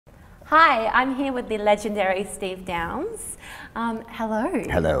Hi, I'm here with the legendary Steve Downs. Hello.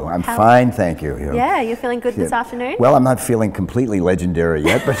 Hello, I'm fine, thank you. Yeah, you're feeling good this afternoon? Well, I'm not feeling completely legendary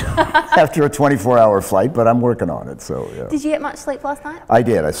yet, but after a 24-hour flight, but I'm working on it, so yeah. Did you get much sleep last night? I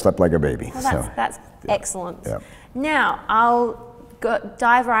did, I slept like a baby. Well, that's yeah. excellent. Yeah. Now, I'll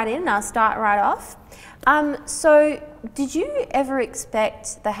dive right in and I'll start right off. So, did you ever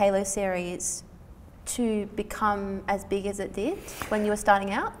expect the Halo series to become as big as it did when you were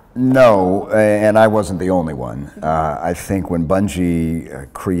starting out? No, and I wasn't the only one. I think when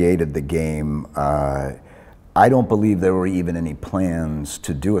Bungie created the game, I don't believe there were even any plans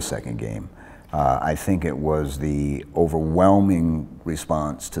to do a second game. I think it was the overwhelming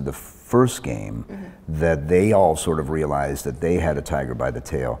response to the first game that they all sort of realized that they had a tiger by the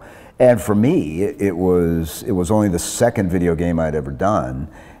tail. And for me, it was only the second video game I'd ever done,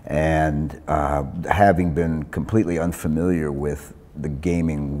 and having been completely unfamiliar with the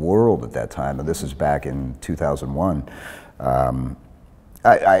gaming world at that time, and this is back in 2001,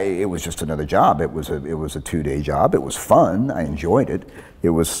 it was just another job. It was a 2-day job. It was fun. I enjoyed it.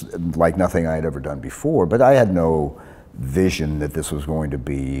 It was like nothing I had ever done before, but I had no vision that this was going to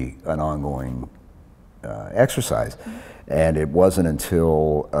be an ongoing exercise. And it wasn't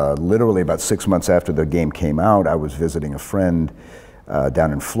until literally about 6 months after the game came out, I was visiting a friend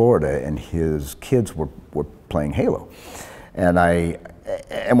down in Florida, and his kids were playing Halo. And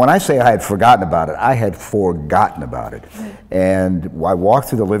when I say I had forgotten about it, I had forgotten about it. And I walked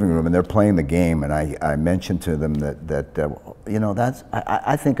through the living room, and they're playing the game, and I mentioned to them that you know,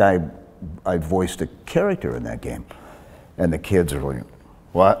 I think I voiced a character in that game. And the kids are like,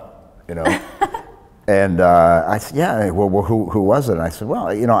 what? You know? And I said, yeah, well, who was it? And I said,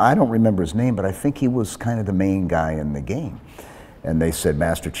 well, you know, I don't remember his name, but I think he was kind of the main guy in the game. And they said,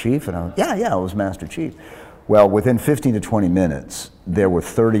 Master Chief? And I went, yeah, it was Master Chief. Well, within 15 to 20 minutes, there were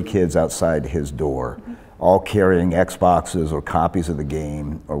 30 kids outside his door, all carrying Xboxes or copies of the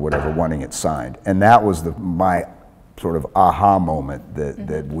game or whatever, wanting it signed. And that was my sort of aha moment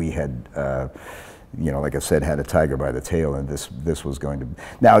that we had, you know, like I said, had a tiger by the tail, and this was going to.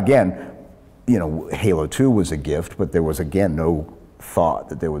 Now again, you know, Halo 2 was a gift, but there was again no thought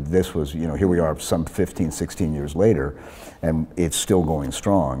that this was, you know, here we are some 15, 16 years later, and it's still going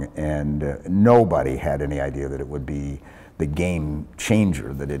strong, and nobody had any idea that it would be the game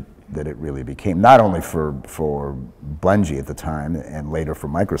changer that it really became, not only for Bungie at the time and later for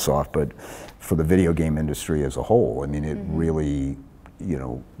Microsoft, but for the video game industry as a whole. I mean, it really, you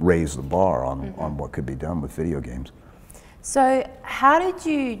know, raised the bar on what could be done with video games. So how did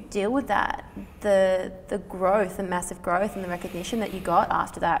you deal with that, the growth, the massive growth and the recognition that you got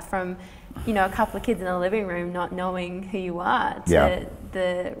after that from, you know, a couple of kids in a living room not knowing who you are to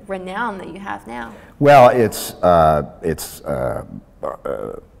the renown that you have now? Well, it's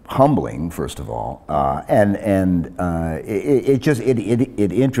humbling, first of all, and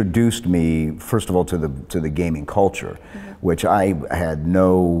it introduced me, first of all, to the gaming culture, which I had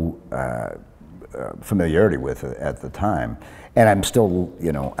no familiarity with at the time, and I'm still,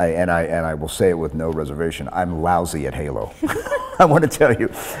 you know, I will say it with no reservation, I'm lousy at Halo. I want to tell you,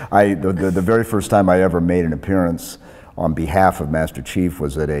 the very first time I ever made an appearance on behalf of Master Chief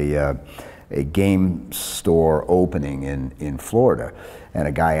was at a game store opening in Florida, and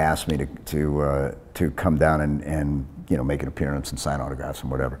a guy asked me to come down and you know, make an appearance and sign autographs and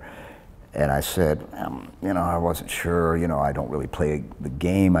whatever. And I said, you know, I wasn't sure, you know, I don't really play the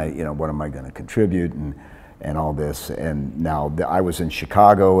game, you know, what am I going to contribute and all this. And now I was in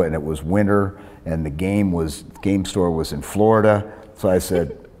Chicago, and it was winter, and the game store was in Florida. So I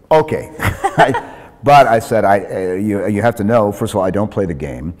said, okay. But I said, you have to know, first of all, I don't play the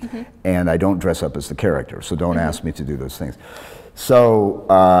game, and I don't dress up as the character, so don't ask me to do those things. So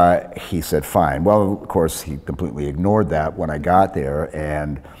he said, fine. Well, of course, he completely ignored that when I got there,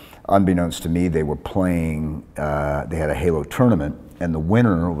 and unbeknownst to me, they were playing, they had a Halo tournament, and the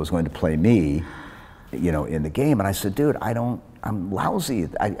winner was going to play me, you know, in the game. And I said, dude, I'm lousy.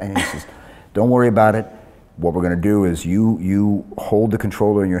 And he says, don't worry about it. What we're going to do is you hold the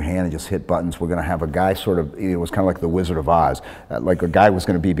controller in your hand and just hit buttons. We're going to have a guy sort of, it was kind of like the Wizard of Oz, like a guy was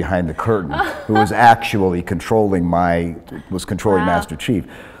going to be behind the curtain who was actually controlling Master Chief.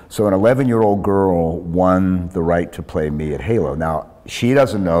 So an 11-year-old girl won the right to play me at Halo. Now, she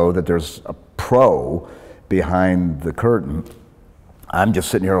doesn't know that there's a pro behind the I'm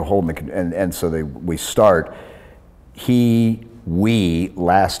just sitting here holding the, and so we start. We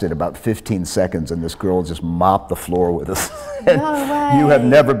lasted about 15 seconds, and this girl just mopped the floor with us. No way. You have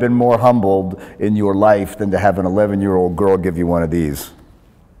never been more humbled in your life than to have an 11-year-old girl give you one of these.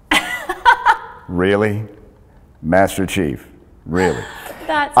 Really? Master Chief, really?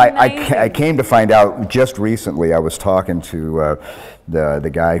 That's amazing. I came to find out just recently. I was talking to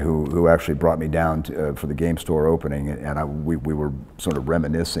the guy who actually brought me down for the game store opening, and we were sort of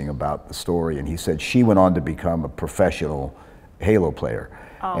reminiscing about the story. And he said she went on to become a professional Halo player,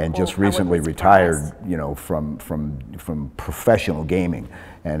 and just recently retired, you know, from professional gaming,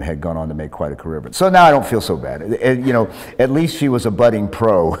 and had gone on to make quite a career. But so now I don't feel so bad. You know, at least she was a budding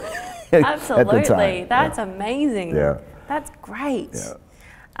pro. Absolutely, at the time. That's amazing. Yeah, that's great.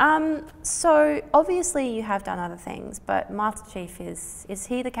 Yeah. So obviously you have done other things, but Master Chief is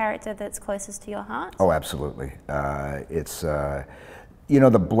he the character that's closest to your heart? Oh, absolutely. It's you know,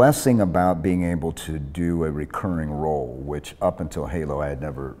 the blessing about being able to do a recurring role, which up until Halo I had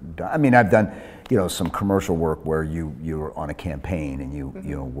never done. I mean, I've done, you know, some commercial work where you're on a campaign and you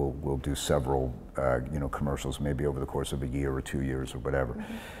know, we'll do several you know, commercials maybe over the course of a year or 2 years or whatever.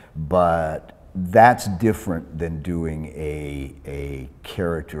 But that's different than doing a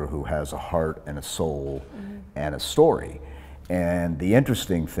character who has a heart and a soul and a story. And the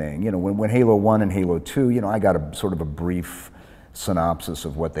interesting thing, you know, when Halo 1 and Halo 2, you know, I got a sort of a brief synopsis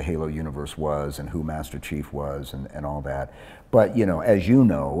of what the Halo universe was and who Master Chief was and all that. But, you know, as you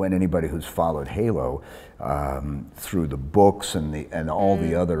know, and anybody who's followed Halo through the books and all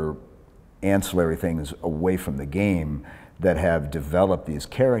the other ancillary things away from the game that have developed these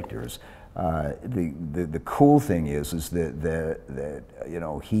characters, the cool thing is that you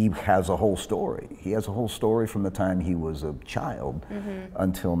know, he has a whole story. He has a whole story from the time he was a child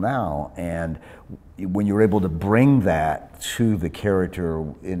until now, and when you're able to bring that to the character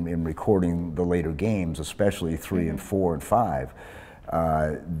in recording the later games, especially 3 and 4 and 5,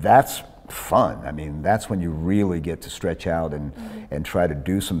 that's fun. I mean, that's when you really get to stretch out and try to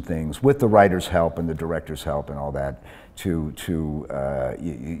do some things with the writer's help and the director's help and all that to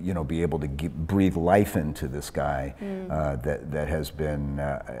you know, be able to breathe life into this guy that has been.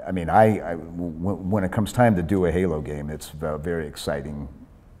 I mean, when it comes time to do a Halo game, it's a very exciting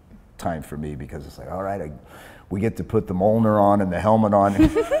time for me because it's like, all right, we get to put the Molnar on and the helmet on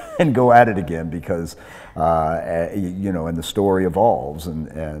and go at it again because, you know, and the story evolves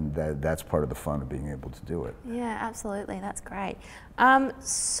and that's part of the fun of being able to do it. Yeah, absolutely, that's great.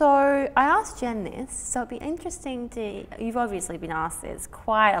 So I asked Jen this, so it'd be interesting to, you've obviously been asked this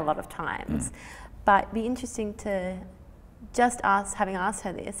quite a lot of times, but it'd be interesting to just having asked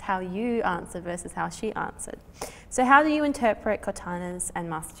her this, how you answered versus how she answered. So how do you interpret Cortana's and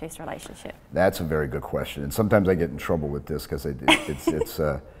Master Chief's relationship? That's a very good question, and sometimes I get in trouble with this because it's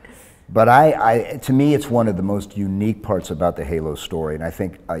but to me, it's one of the most unique parts about the Halo story, and I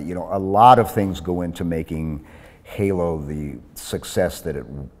think you know, a lot of things go into making Halo the success that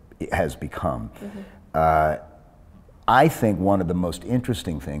it has become. I think one of the most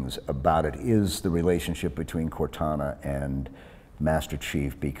interesting things about it is the relationship between Cortana and Master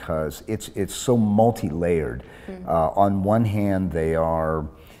Chief, because it's so multi-layered. On one hand, they are,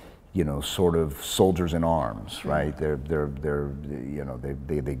 you know, sort of soldiers in arms, right? They're you know,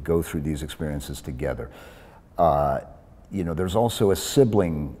 they go through these experiences together. You know, there's also a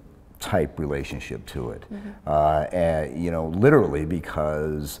sibling type relationship to it. And, you know, literally,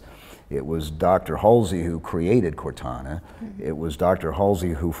 because it was Dr. Halsey who created Cortana. It was Dr.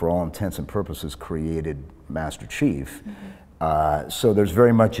 Halsey who, for all intents and purposes, created Master Chief. So there's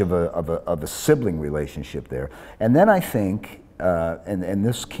very much of a sibling relationship there. And then I think, and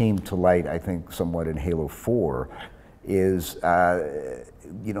this came to light, I think, somewhat in Halo 4, is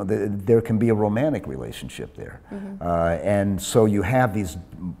you know, there can be a romantic relationship there. And so you have these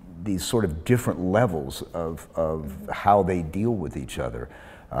sort of different levels of how they deal with each other.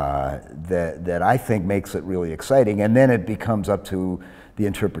 That I think makes it really exciting, and then it becomes up to the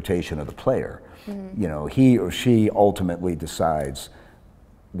interpretation of the player. You know, he or she ultimately decides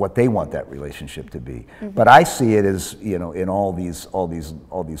what they want that relationship to be. But I see it as, you know, in all these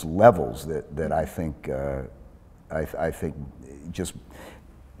levels that I think I think just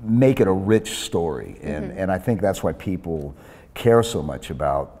make it a rich story, and I think that's why people care so much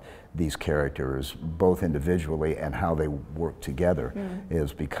about these characters, both individually and how they work together,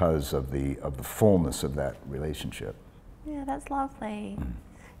 is because of the fullness of that relationship. Yeah, that's lovely.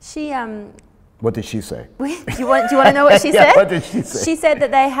 She what did she say? Do you want to know what she Yeah, said? what did she say? She said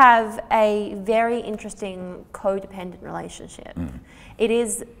that they have a very interesting codependent relationship. It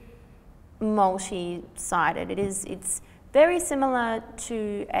is multi-sided. It's very similar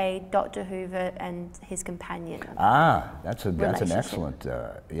to a Dr. Hoover and his companion. Ah, that's an excellent,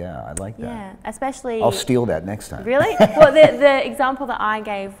 yeah, I like that. Yeah, especially... I'll steal that next time. Really? Well, the example that I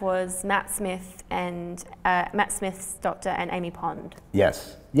gave was Matt Smith and Matt Smith's doctor and Amy Pond.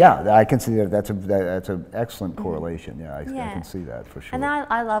 Yes. Yeah, I can see that. That's an excellent correlation. Yeah, I can see that for sure. And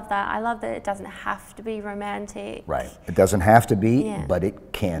I love that. I love that it doesn't have to be romantic. Right. It doesn't have to be, but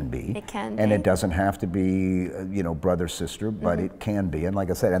it can be. It can and be. it doesn't have to be, brother sister, but it can be. And like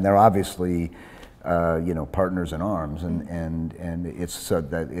I said, and they're obviously, partners in arms, and it's so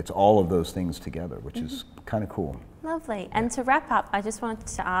that it's all of those things together, which is kind of cool. Lovely. And to wrap up, I just wanted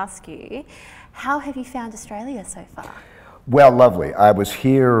to ask you, how have you found Australia so far? Well, lovely. I was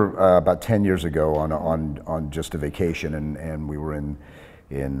here about 10 years ago on just a vacation, and we were in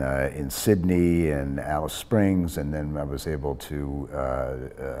Sydney and Alice Springs, and then I was able to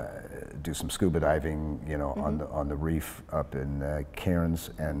do some scuba diving, on the reef up in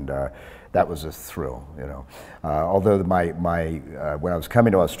Cairns, and that was a thrill, Although when I was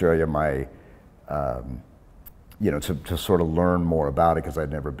coming to Australia, to sort of learn more about it, because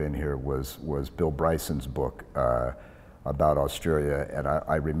I'd never been here, was Bill Bryson's book about Australia, and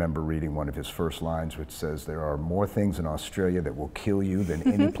I remember reading one of his first lines, which says, "There are more things in Australia that will kill you than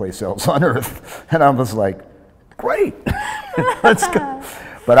any place else on earth," and I was like, "Great, let's go."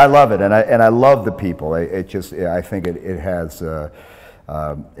 But I love it, and I love the people. I think it has,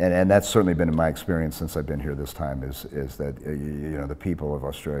 and that's certainly been in my experience since I've been here this time. Is that the people of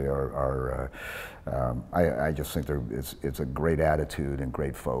Australia are I just think it's a great attitude and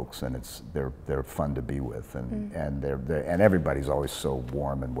great folks, and they're fun to be with, and and everybody's always so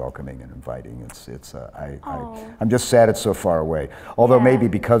warm and welcoming and inviting. I'm just sad it's so far away. Although maybe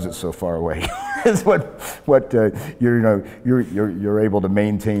because it's so far away, is what you're able to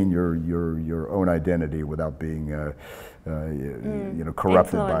maintain your own identity without being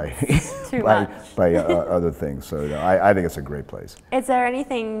corrupted by other things. So I think it's a great place. Is there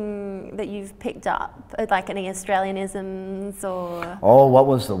anything that you've picked up, like any Australianisms or? Oh, what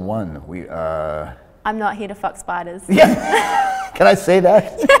was the one? I'm not here to fuck spiders. Yeah. Can I say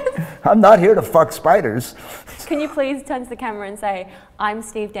that? Yes. I'm not here to fuck spiders. Can you please turn to the camera and say, "I'm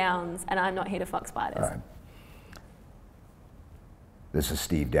Steve Downs and I'm not here to fuck spiders"? All right. This is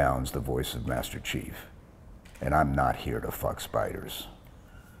Steve Downs, the voice of Master Chief. And I'm not here to fuck spiders.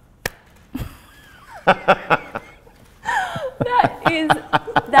 That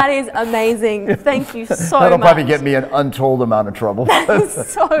is amazing. Thank you so much. That'll probably get me an untold amount of trouble. That is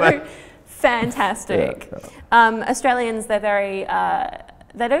so fantastic. Australians, they're very,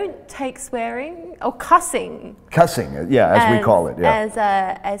 they don't take swearing or cussing. Cussing, yeah, as we call it.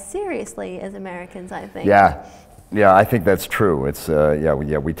 Yeah. As seriously as Americans, I think. Yeah. Yeah, I think that's true. It's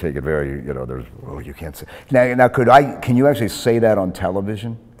we take it very, there's you can't say. Now can you actually say that on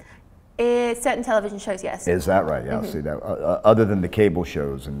television? Certain television shows, yes. Is that right? Yeah, see that. Other than the cable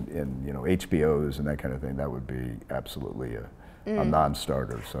shows and HBOs and that kind of thing, that would be absolutely a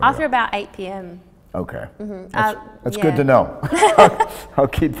non-starter. So after about 8 p.m. Okay, that's good to know. I'll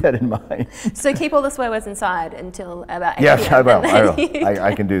keep that in mind. So keep all the swear words inside until about 8 p.m. Yes, I will.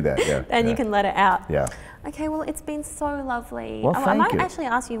 I can do that. Yeah. And you can let it out. Yeah. Okay, well, it's been so lovely. Well, thank you. I might actually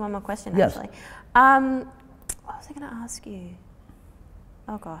ask you one more question, yes. actually. What was I going to ask you?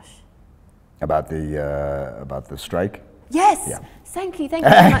 Oh, gosh. About the strike? Yes. Yeah. Thank you very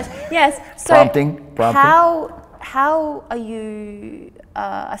much. Yes. So prompting. How are you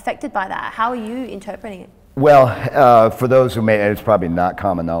affected by that? How are you interpreting it? Well, for those who it's probably not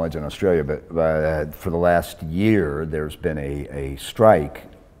common knowledge in Australia, but for the last year, there's been a strike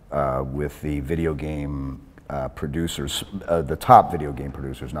with the video game producers, the top video game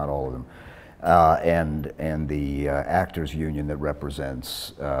producers, not all of them, and the actors union that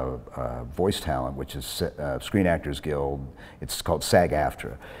represents voice talent, which is Screen Actors Guild. It's called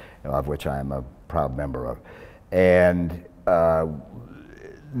SAG-AFTRA, of which I am a proud member of. And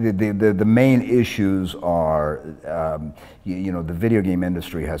the main issues are, the video game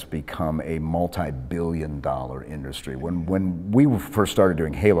industry has become a multi-billion-dollar industry. When we first started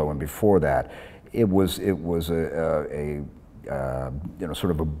doing Halo, and before that, it was a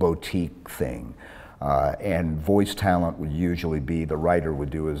sort of a boutique thing. And voice talent would usually be the writer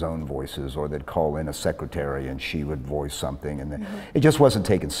would do his own voices, or they'd call in a secretary and she would voice something, and it just wasn't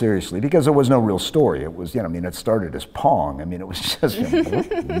taken seriously because there was no real story. It was, it started as Pong. It was just,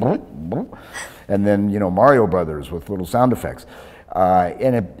 and then Mario Brothers with little sound effects,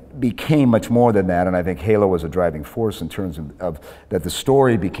 and it became much more than that. And I think Halo was a driving force in terms of that the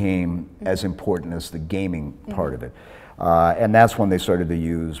story became as important as the gaming part of it. And that's when they started to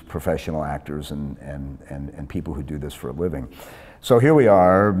use professional actors and people who do this for a living. So here we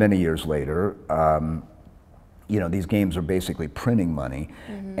are, many years later. These games are basically printing money,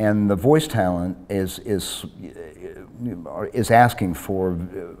 and the voice talent is asking for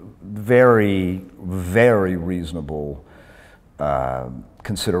very, very reasonable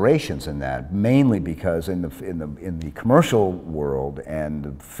considerations in that, mainly because in the commercial world and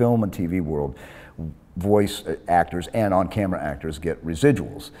the film and TV world, voice actors and on-camera actors get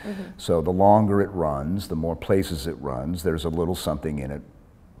residuals. So the longer it runs, the more places it runs, there's a little something in it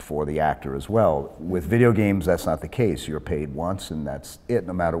for the actor as well. With video games, that's not the case. You're paid once and that's it,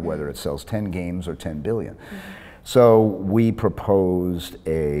 no matter whether it sells 10 games or 10 billion. So we proposed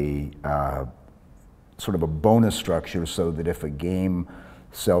a sort of a bonus structure so that if a game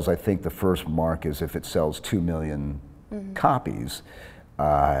sells, I think the first mark is if it sells 2 million copies,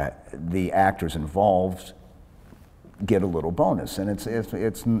 the actors involved get a little bonus, and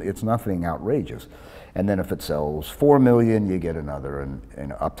it's nothing outrageous. And then if it sells 4 million, you get another,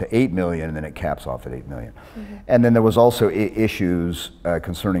 and up to 8 million, and then it caps off at 8 million. And then there was also issues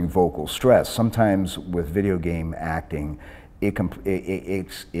concerning vocal stress. Sometimes with video game acting, it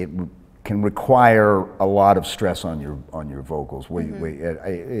can require a lot of stress on your vocals.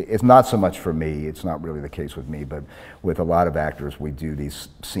 It's not so much for me, it's not really the case with me, but with a lot of actors we do these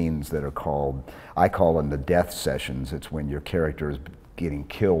scenes that are called, I call them the death sessions. It's when your character is getting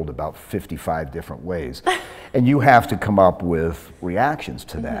killed about 55 different ways. And you have to come up with reactions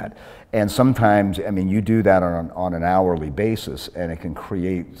to that. And sometimes, I mean, you do that on an hourly basis, and it can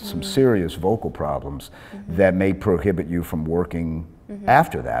create some serious vocal problems that may prohibit you from working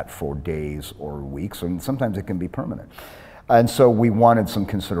after that for days or weeks, and sometimes it can be permanent. And so we wanted some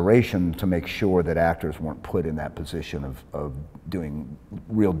consideration to make sure that actors weren't put in that position of doing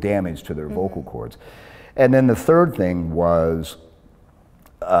real damage to their vocal cords. And then the third thing was,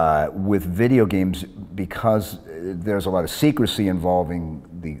 with video games, because there's a lot of secrecy involving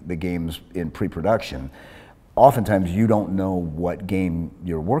the games in pre-production, oftentimes you don't know what game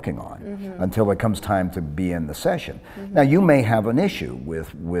you're working on until it comes time to be in the session. Now you may have an issue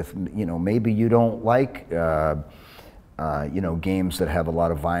with you know, maybe you don't like you know, games that have a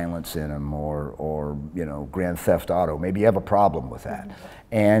lot of violence in them, or you know, Grand Theft Auto. Maybe you have a problem with that,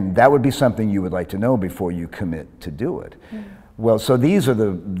 and that would be something you would like to know before you commit to do it. Well, so these are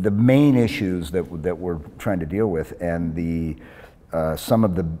the main issues that we're trying to deal with, and some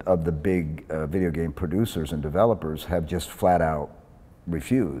of the big video game producers and developers have just flat out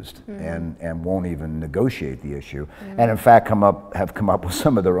refused and won't even negotiate the issue, and in fact have come up with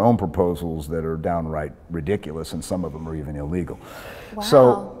some of their own proposals that are downright ridiculous, and some of them are even illegal. Wow.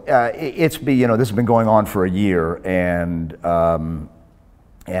 So you know, this has been going on for a year, and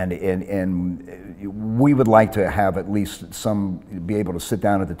we would like to have at least be able to sit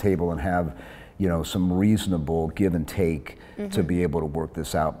down at the table and have, you know, some reasonable give and take to be able to work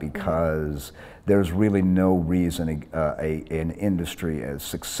this out, because there's really no reason an industry as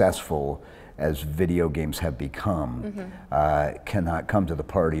successful as video games have become cannot come to the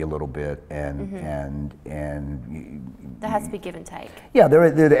party a little bit and there has to be give and take. Yeah,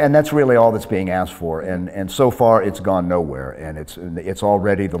 and that's really all that's being asked for, and so far it's gone nowhere, and it's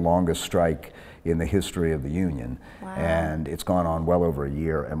already the longest strike in the history of the union. Wow. And it's gone on well over a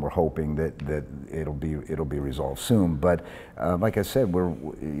year, and we're hoping that it'll be resolved soon. But like I said, we're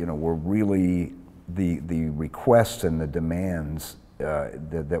really the requests and the demands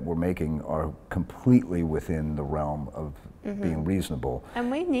that we're making are completely within the realm of being reasonable. And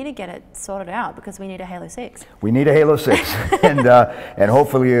we need to get it sorted out, because we need a Halo 6. We need a Halo 6, and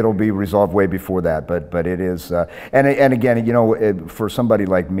hopefully it'll be resolved way before that. But it is, and again, you know, for somebody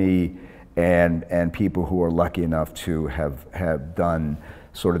like me and people who are lucky enough to have done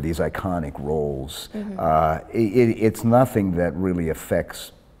sort of these iconic roles, it's nothing that really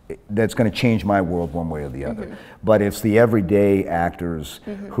affects, that's going to change my world one way or the other. But it's the everyday actors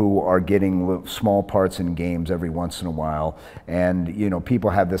who are getting small parts in games every once in a while, and you know, people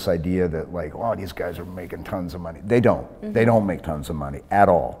have this idea that like, oh, these guys are making tons of money. They don't. They don't make tons of money at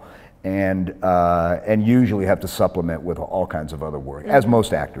all, and usually have to supplement with all kinds of other work, as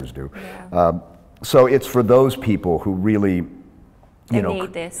most actors do. Yeah. So it's for those people who really, you know,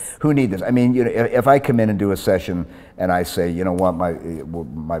 who need this. I mean, you know, if I come in and do a session and I say, you know what,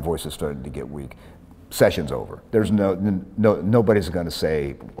 my voice is starting to get weak, session's over. There's nobody's going to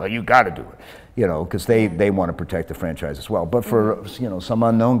say, well, you got to do it, you know, because they want to protect the franchise as well. But for you know, some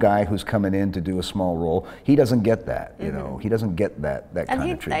unknown guy who's coming in to do a small role, he doesn't get that. You know, he doesn't get that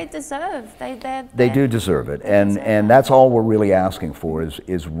kind of treatment. They do deserve it, and that's all we're really asking for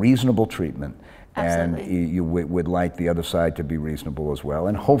is reasonable treatment. Absolutely. And you would like the other side to be reasonable as well,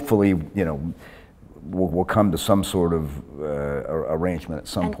 and hopefully, you know, we'll come to some sort of arrangement at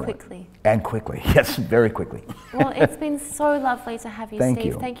some point. And quickly, yes, very quickly. Well, it's been so lovely to have you,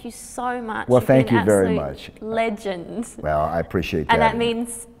 Steve. Thank you so much. Well, thank you very much. Legend. Well, I appreciate that. And that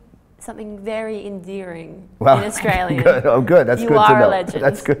means something very endearing Well, in Australian. Good. Oh, good. That's You good to are know. a legend.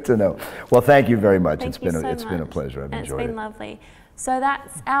 That's good to know. Well, thank you very much. Thank It's you been so it's been a much. pleasure. I've And enjoyed it's been it. lovely. So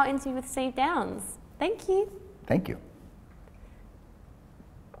that's our interview with Steve Downs. Thank you. Thank you.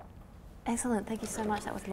 Excellent. Thank you so much. That was